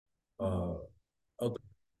uh, Elder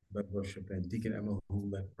led worship and Deacon Emma who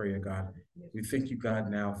led prayer, God. We thank you, God,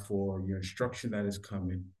 now for your instruction that is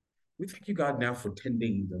coming. We thank you, God, now for 10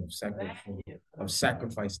 days of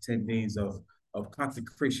sacrifice, 10 days of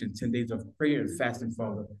consecration, 10 days of prayer and fasting,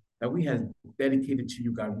 Father, that we have dedicated to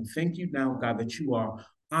you, God. We thank you now, God, that you are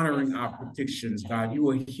honoring our petitions, God. You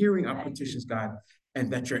are hearing our petitions, God,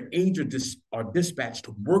 and that your angels are dispatched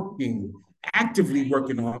working, actively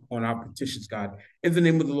working on our petitions, God. In the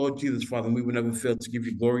name of the Lord Jesus, Father, we will never fail to give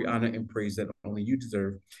you glory, honor, and praise that only you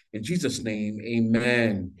deserve. In Jesus' name,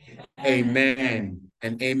 amen. Amen.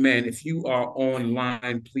 And amen. If you are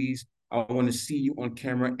online, please, I want to see you on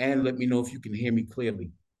camera and let me know if you can hear me clearly.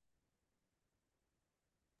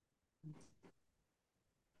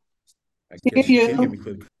 I guess you can hear me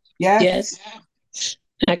clearly. Yes.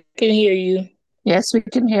 I can hear you. Yes, we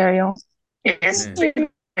can hear you. Yes.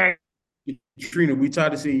 Trina, we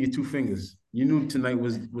tired of seeing your two fingers. You knew tonight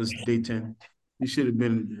was day 10. You should have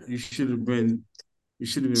been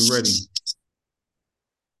ready.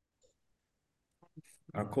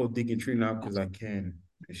 I call Deacon Trina out because I can,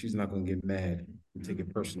 and she's not gonna get mad and take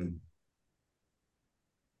it personally.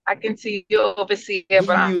 I can see you overseer, but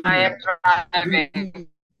I am driving.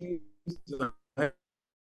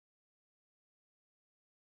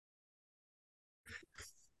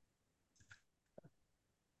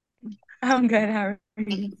 I'm good. How are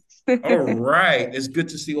you? All right. It's good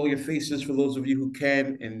to see all your faces for those of you who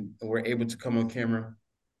can and were able to come on camera.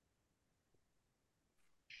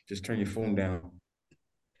 Just turn your phone down.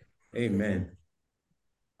 Amen.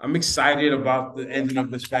 I'm excited about the ending of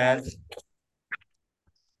this fast.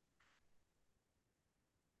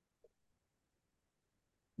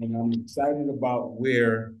 And I'm excited about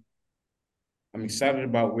where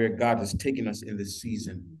God is taking us in this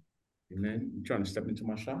season. Amen. You trying to step into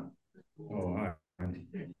my shop? Oh, all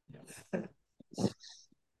right.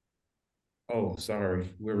 Oh,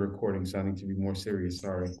 sorry. We're recording, so I need to be more serious.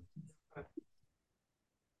 Sorry.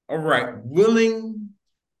 All right. Willing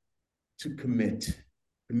to commit,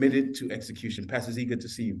 committed to execution. Pastor Z, good to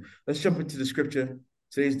see you. Let's jump into the scripture.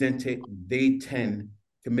 Today's day 10,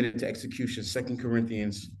 committed to execution, 2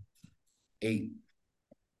 Corinthians 8,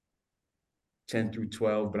 10 through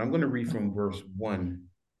 12. But I'm going to read from verse 1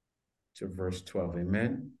 to verse 12.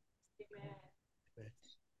 Amen?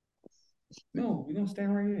 No, we're going to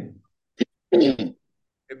stand right here.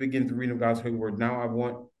 It begins the reading of God's holy word. Now I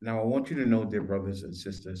want you to know, dear brothers and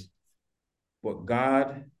sisters, what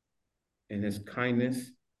God in his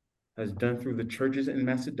kindness has done through the churches in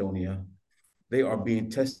Macedonia. They are being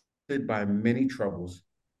tested by many troubles,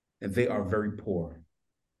 and they are very poor.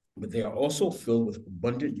 But they are also filled with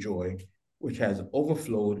abundant joy, which has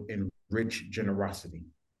overflowed in rich generosity.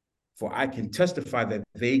 For I can testify that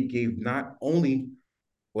they gave not only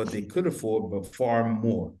what they could afford, but far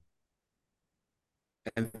more.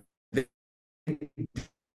 And they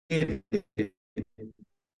did it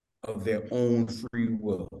of their own free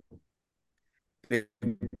will. They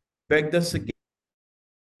begged us again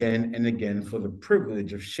and again for the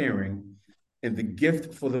privilege of sharing in the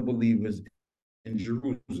gift for the believers in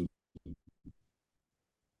Jerusalem.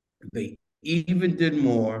 They even did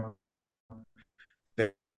more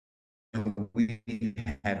than we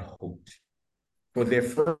had hoped. For their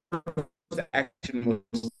first action was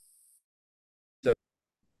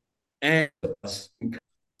and us,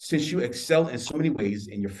 since you excel in so many ways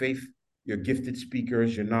in your faith, your gifted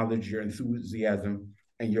speakers, your knowledge, your enthusiasm,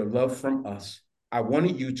 and your love from us, I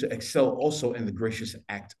wanted you to excel also in the gracious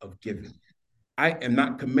act of giving. I am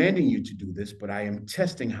not commanding you to do this, but I am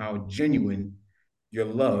testing how genuine your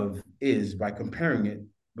love is by comparing it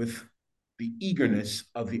with the eagerness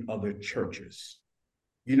of the other churches.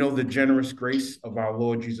 You know the generous grace of our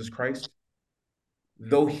Lord Jesus Christ?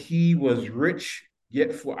 Though he was rich,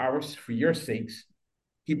 yet for your sakes,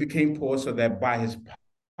 he became poor so that by his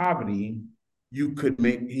poverty he could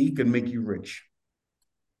make you rich.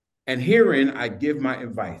 And herein I give my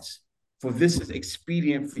advice, for this is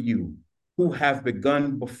expedient for you, who have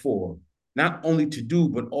begun before, not only to do,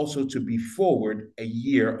 but also to be forward a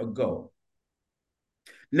year ago.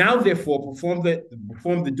 Now, therefore, perform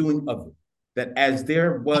the doing of it, that as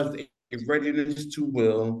there was a readiness to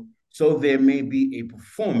will, so there may be a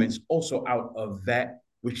performance also out of that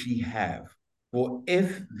which ye have. For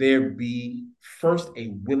if there be first a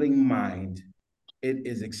willing mind, it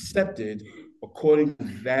is accepted according to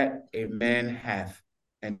that a man hath,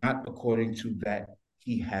 and not according to that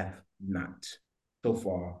he hath not. So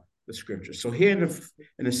far, the scripture. So here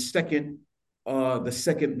in the second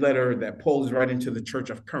letter that Paul is writing to the church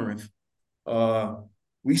of Corinth,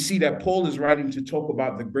 we see that Paul is writing to talk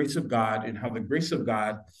about the grace of God and how the grace of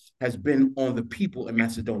God has been on the people in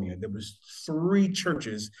Macedonia. There was 3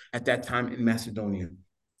 churches at that time in Macedonia.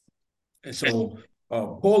 And so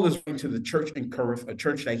Paul is writing to the church in Corinth, a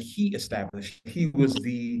church that he established. He was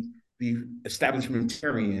the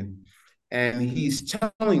establishmentarian, and he's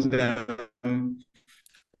telling them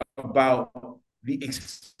about the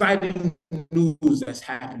exciting news that's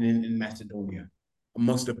happening in Macedonia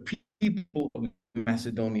amongst the people of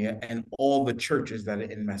Macedonia and all the churches that are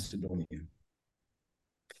in Macedonia.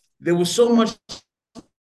 There was so much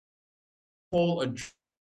Paul addressed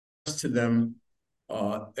to them.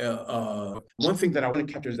 One thing that I want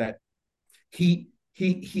to capture is that he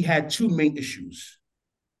had 2 main issues.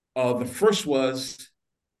 The first was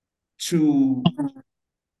to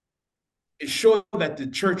ensure that the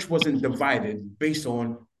church wasn't divided based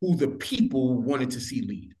on who the people wanted to see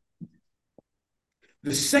lead.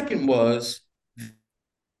 The second was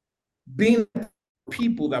being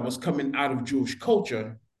people that was coming out of Jewish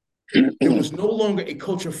culture. There was no longer a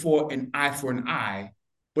culture for an eye,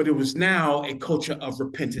 but it was now a culture of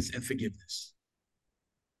repentance and forgiveness.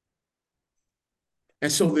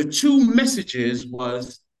 And so the 2 messages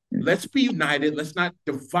was, let's be united. Let's not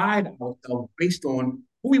divide ourselves based on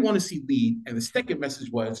who we want to see lead. And the second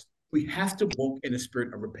message was, we have to walk in a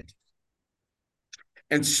spirit of repentance.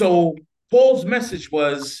 And so Paul's message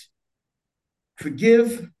was,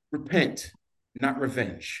 forgive, repent, not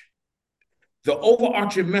revenge. The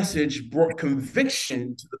overarching message brought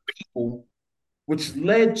conviction to the people, which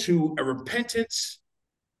led to a repentance,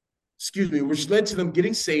 which led to them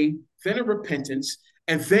getting saved, then a repentance,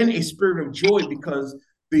 and then a spirit of joy, because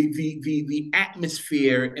the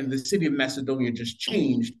atmosphere in the city of Macedonia just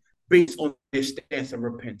changed based on their stance of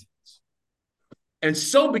repentance. And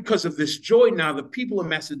so because of this joy, now the people of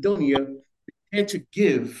Macedonia began to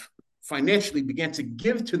give financially, began to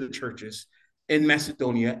give to the churches in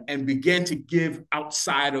Macedonia, and began to give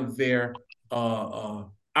outside of their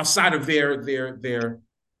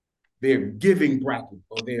giving bracket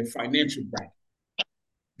or their financial bracket.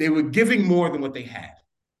 They were giving more than what they had.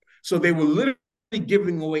 So they were literally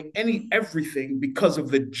giving away everything because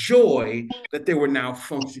of the joy that they were now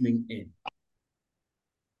functioning in.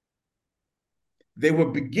 They were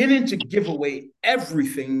beginning to give away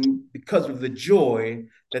everything because of the joy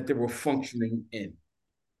that they were functioning in.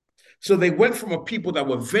 So they went from a people that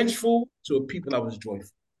were vengeful to a people that was joyful.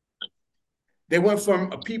 They went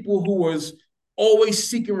from a people who was always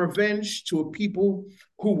seeking revenge to a people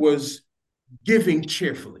who was giving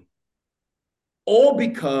cheerfully, all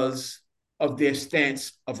because of their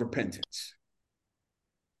stance of repentance.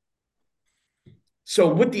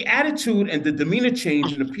 So with the attitude and the demeanor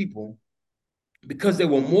change in the people, because they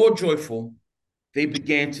were more joyful, they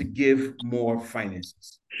began to give more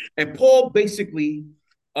finances. And Paul basically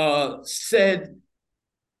said,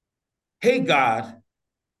 hey, God,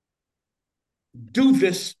 do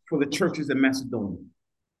this for the churches in Macedonia.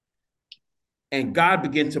 And God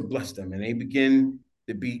began to bless them, and they began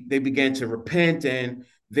to repent, and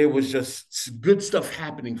there was just good stuff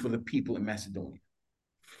happening for the people in Macedonia.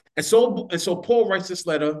 And so Paul writes this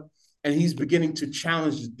letter, and he's beginning to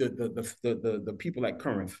challenge the people at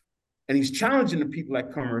Corinth. And he's challenging the people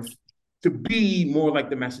at Corinth to be more like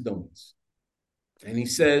the Macedonians. And he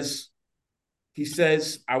says,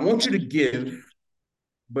 I want you to give,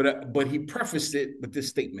 but he prefaced it with this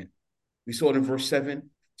statement. We saw it in verse 7.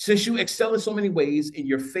 Since you excel in so many ways in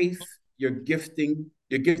your faith, your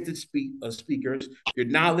gifted speakers, your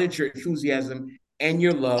knowledge, your enthusiasm, and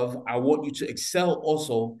your love, I want you to excel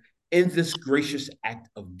also in this gracious act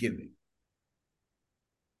of giving.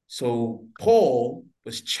 So Paul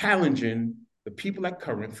was challenging the people at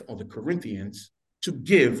Corinth, or the Corinthians, to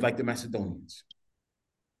give like the Macedonians.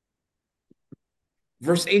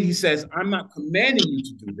 Verse 8, he says, I'm not commanding you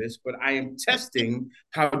to do this, but I am testing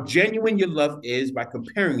how genuine your love is by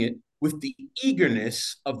comparing it with the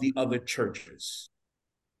eagerness of the other churches.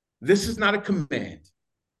 This is not a command.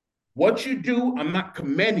 What you do, I'm not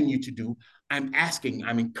commanding you to do. I'm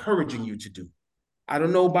encouraging you to do. I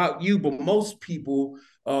don't know about you, but most people,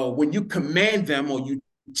 when you command them or you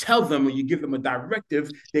tell them or you give them a directive,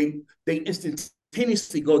 they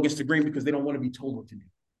instantaneously go against the grain because they don't want to be told what to do.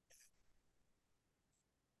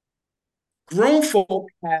 Grown folk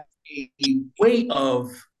have a way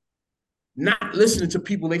of not listening to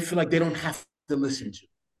people they feel like they don't have to listen to.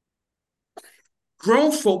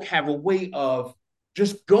 Grown folk have a way of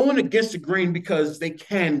just going against the grain because they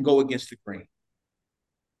can go against the grain.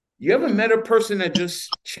 You ever met a person that just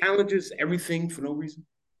challenges everything for no reason?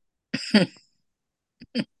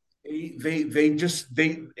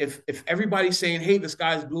 If everybody's saying, hey, the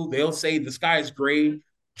sky's blue, they'll say the sky is gray.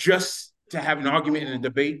 just to have an argument and a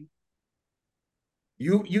debate.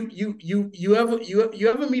 You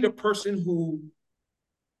ever meet a person who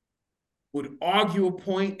would argue a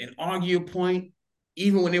point and argue a point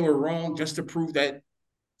even when they were wrong, just to prove that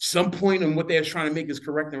some point in what they're trying to make is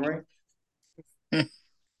correct and right?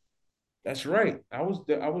 That's right. I was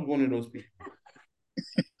one of those people.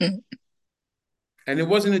 And it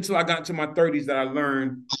wasn't until I got into my 30s that I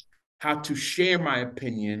learned how to share my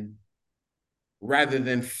opinion rather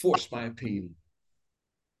than force my opinion.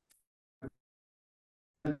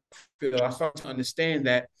 I started to understand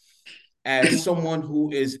that as someone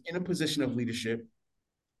who is in a position of leadership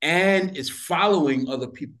and is following other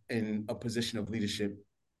people in a position of leadership,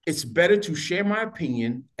 it's better to share my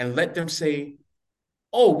opinion and let them say,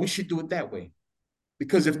 oh, we should do it that way.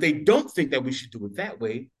 Because if they don't think that we should do it that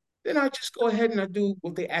way, then I just go ahead and I do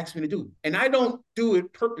what they ask me to do. And I don't do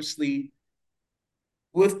it purposely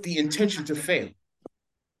with the intention to fail.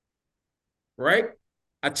 Right?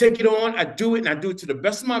 I take it on, I do it, and I do it to the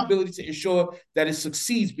best of my ability to ensure that it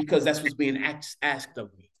succeeds because that's what's being asked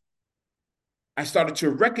of me. I started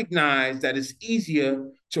to recognize that it's easier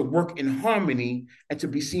to work in harmony and to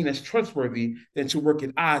be seen as trustworthy than to work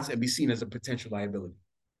at odds and be seen as a potential liability.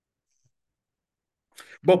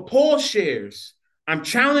 But Paul shares, I'm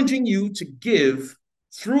challenging you to give.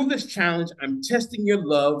 Through this challenge, I'm testing your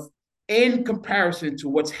love in comparison to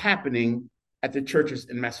what's happening at the churches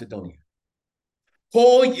in Macedonia.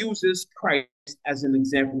 Paul uses Christ as an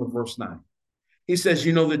example of verse 9. He says,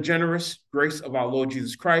 you know, the generous grace of our Lord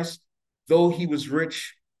Jesus Christ, though he was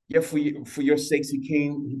rich, yet for your sakes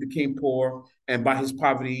he became poor, and by his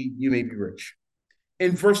poverty you may be rich.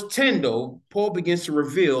 In verse 10, though, Paul begins to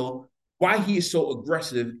reveal why he is so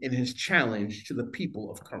aggressive in his challenge to the people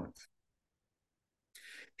of Corinth.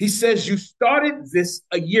 He says, you started this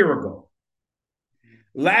a year ago.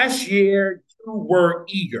 Last year, you were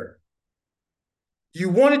eager. You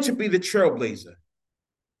wanted to be the trailblazer.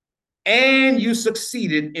 And you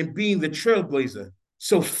succeeded in being the trailblazer.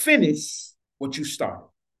 So finish what you started.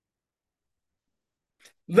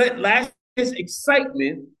 Let last year's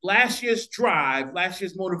excitement, last year's drive, last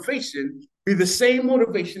year's motivation be the same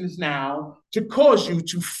motivation as now to cause you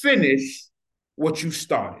to finish what you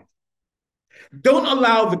started. Don't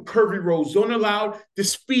allow the curvy roads, don't allow the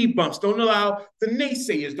speed bumps, don't allow the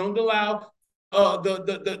naysayers, don't allow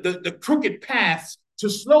the crooked paths to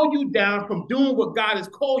slow you down from doing what God has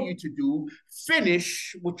called you to do.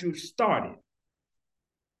 Finish what you've started.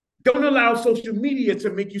 Don't allow social media to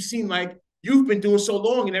make you seem like you've been doing so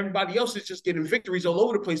long and everybody else is just getting victories all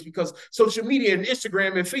over the place, because social media and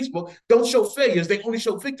Instagram and Facebook don't show failures. They only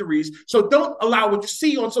show victories. So don't allow what you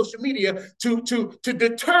see on social media to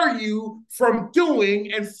deter you from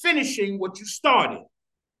doing and finishing what you started.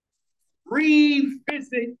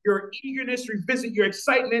 Revisit your eagerness, revisit your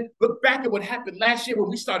excitement. Look back at what happened last year when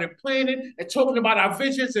we started planning and talking about our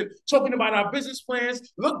visions and talking about our business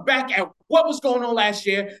plans. Look back at what was going on last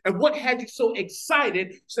year and what had you so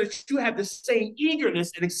excited so that you have the same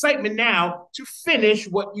eagerness and excitement now to finish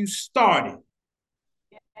what you started.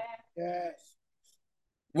 Yes.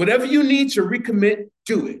 Whatever you need to recommit,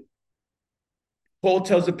 do it. Paul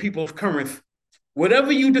tells the people of Corinth,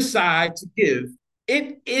 whatever you decide to give,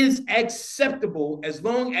 it is acceptable as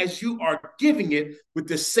long as you are giving it with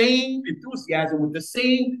the same enthusiasm, with the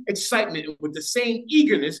same excitement, with the same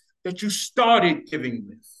eagerness that you started giving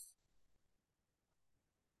with.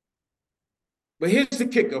 But here's the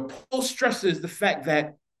kicker. Paul stresses the fact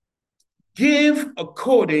that give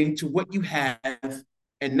according to what you have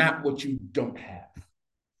and not what you don't have.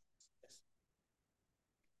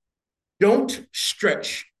 Don't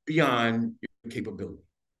stretch beyond your capability.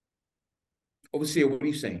 Overseer, what are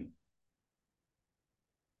you saying?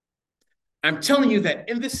 I'm telling you that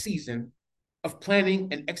in this season of planning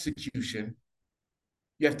and execution,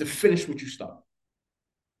 you have to finish what you start.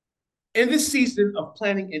 In this season of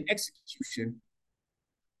planning and execution,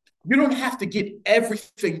 you don't have to get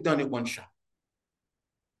everything done in one shot.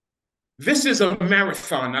 This is a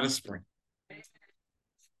marathon, not a sprint.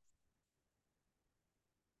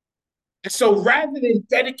 And so rather than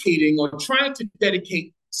dedicating or trying to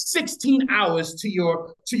dedicate 16 hours to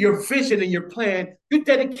your vision and your plan, you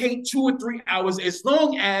dedicate 2 or 3 hours, as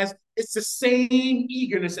long as it's the same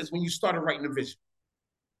eagerness as when you started writing the vision.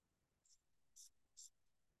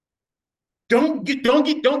 Don't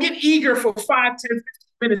get eager for 5, 10, 15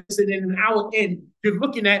 minutes and then an hour in, you're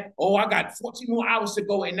looking at, oh, I got 14 more hours to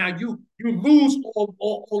go, and now you lose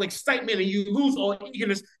all excitement and you lose all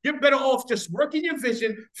eagerness. You're better off just working your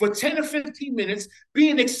vision for 10 or 15 minutes,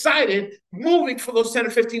 being excited, moving for those 10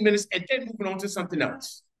 or 15 minutes, and then moving on to something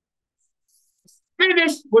else.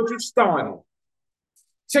 Finish what you started.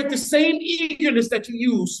 Take the same eagerness that you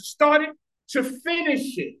use to start it to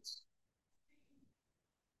finish it.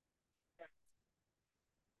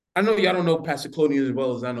 I know y'all don't know Pastor Claudine as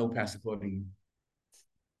well as I know Pastor Claudine.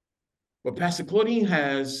 But Pastor Claudine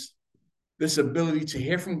has this ability to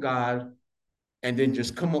hear from God and then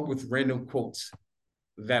just come up with random quotes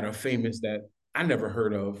that are famous that I never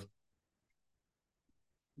heard of.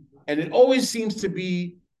 And it always seems to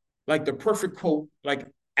be like the perfect quote, like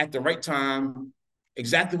at the right time,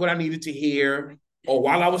 exactly what I needed to hear, or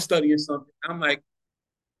while I was studying something. I'm like,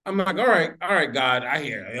 all right, God, I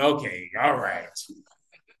hear it. Okay, all right.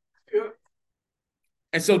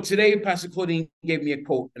 And so today, Pastor Claudine gave me a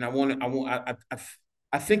quote, and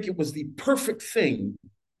I think it was the perfect thing.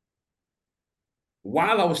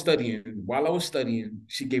 While I was studying,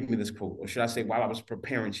 she gave me this quote, or should I say, while I was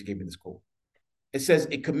preparing, she gave me this quote. It says,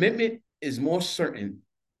 "A commitment is more certain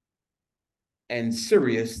and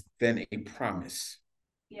serious than a promise,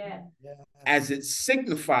 as it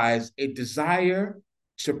signifies a desire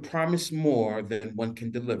to promise more than one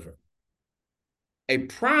can deliver. A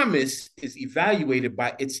promise is evaluated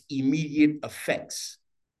by its immediate effects,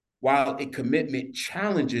 while a commitment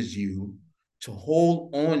challenges you to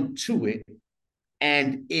hold on to it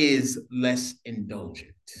and is less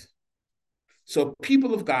indulgent." So,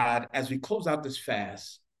 people of God, as we close out this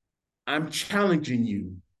fast, I'm challenging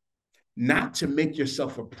you not to make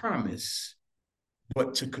yourself a promise,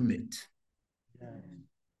 but to commit.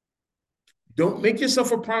 Don't make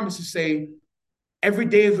yourself a promise to say, every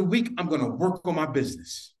day of the week, I'm going to work on my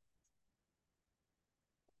business.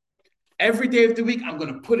 Every day of the week, I'm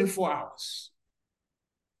going to put in 4 hours.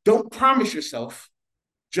 Don't promise yourself,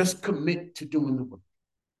 just commit to doing the work.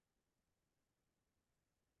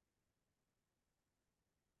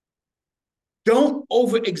 Don't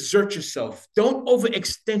overexert yourself. Don't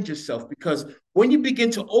overextend yourself, because when you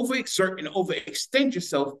begin to overexert and overextend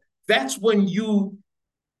yourself, that's when you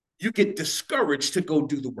get discouraged to go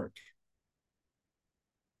do the work.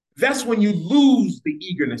 That's when you lose the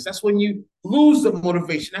eagerness. That's when you lose the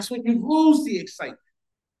motivation. That's when you lose the excitement.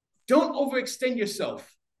 Don't overextend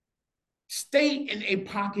yourself. Stay in a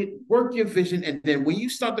pocket, work your vision, and then when you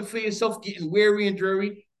start to feel yourself getting weary and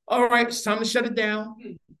dreary, all right, it's time to shut it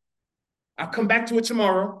down. I'll come back to it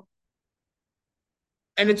tomorrow.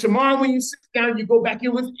 And then tomorrow, when you sit down, you go back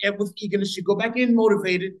in with eagerness, you go back in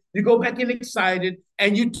motivated, you go back in excited,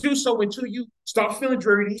 and you do so until you start feeling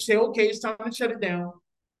dreary. And you say, okay, it's time to shut it down.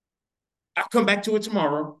 I'll come back to it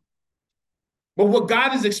tomorrow. But what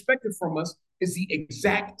God is expecting from us is the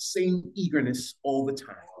exact same eagerness all the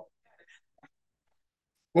time.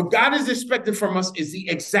 What God is expecting from us is the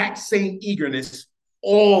exact same eagerness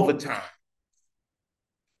all the time.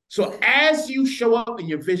 So as you show up in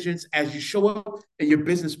your visions, as you show up in your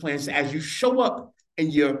business plans, as you show up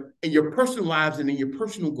in your personal lives and in your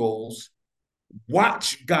personal goals,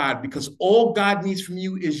 watch God, because all God needs from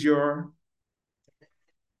you is your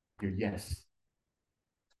yes.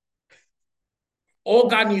 All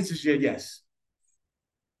God needs is your yes.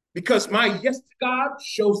 Because my yes to God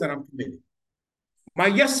shows that I'm committed. My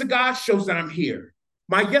yes to God shows that I'm here.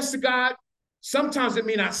 My yes to God, sometimes it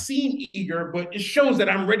may not seem eager, but it shows that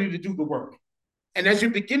I'm ready to do the work. And as you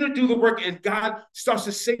begin to do the work and God starts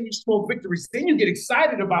to send you small victories, then you get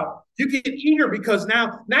excited about it. You get eager because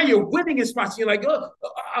now you're winning in spots. You're like, oh,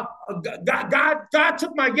 God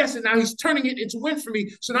took my yes and now he's turning it into wins for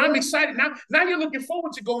me. So now I'm excited. Now you're looking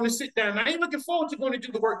forward to going to sit down. Now you're looking forward to going to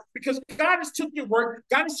do the work, because God has took your work,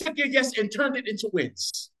 God has took your yes and turned it into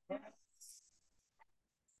wins.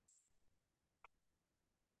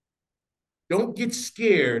 Don't get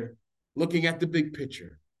scared looking at the big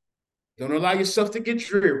picture. Don't allow yourself to get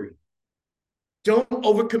dreary. Don't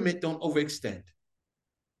overcommit. Don't overextend.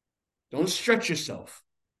 Don't stretch yourself.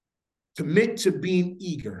 Commit to being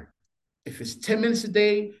eager. If it's 10 minutes a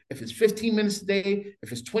day, if it's 15 minutes a day,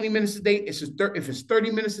 if it's 20 minutes a day, if it's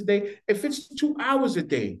 30 minutes a day, if it's 2 hours a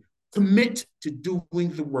day, commit to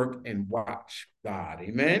doing the work and watch God.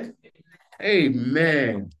 Amen?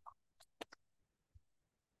 Amen.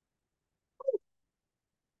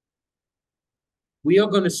 We are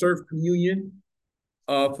going to serve communion.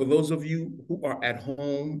 For those of you who are at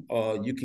home, you can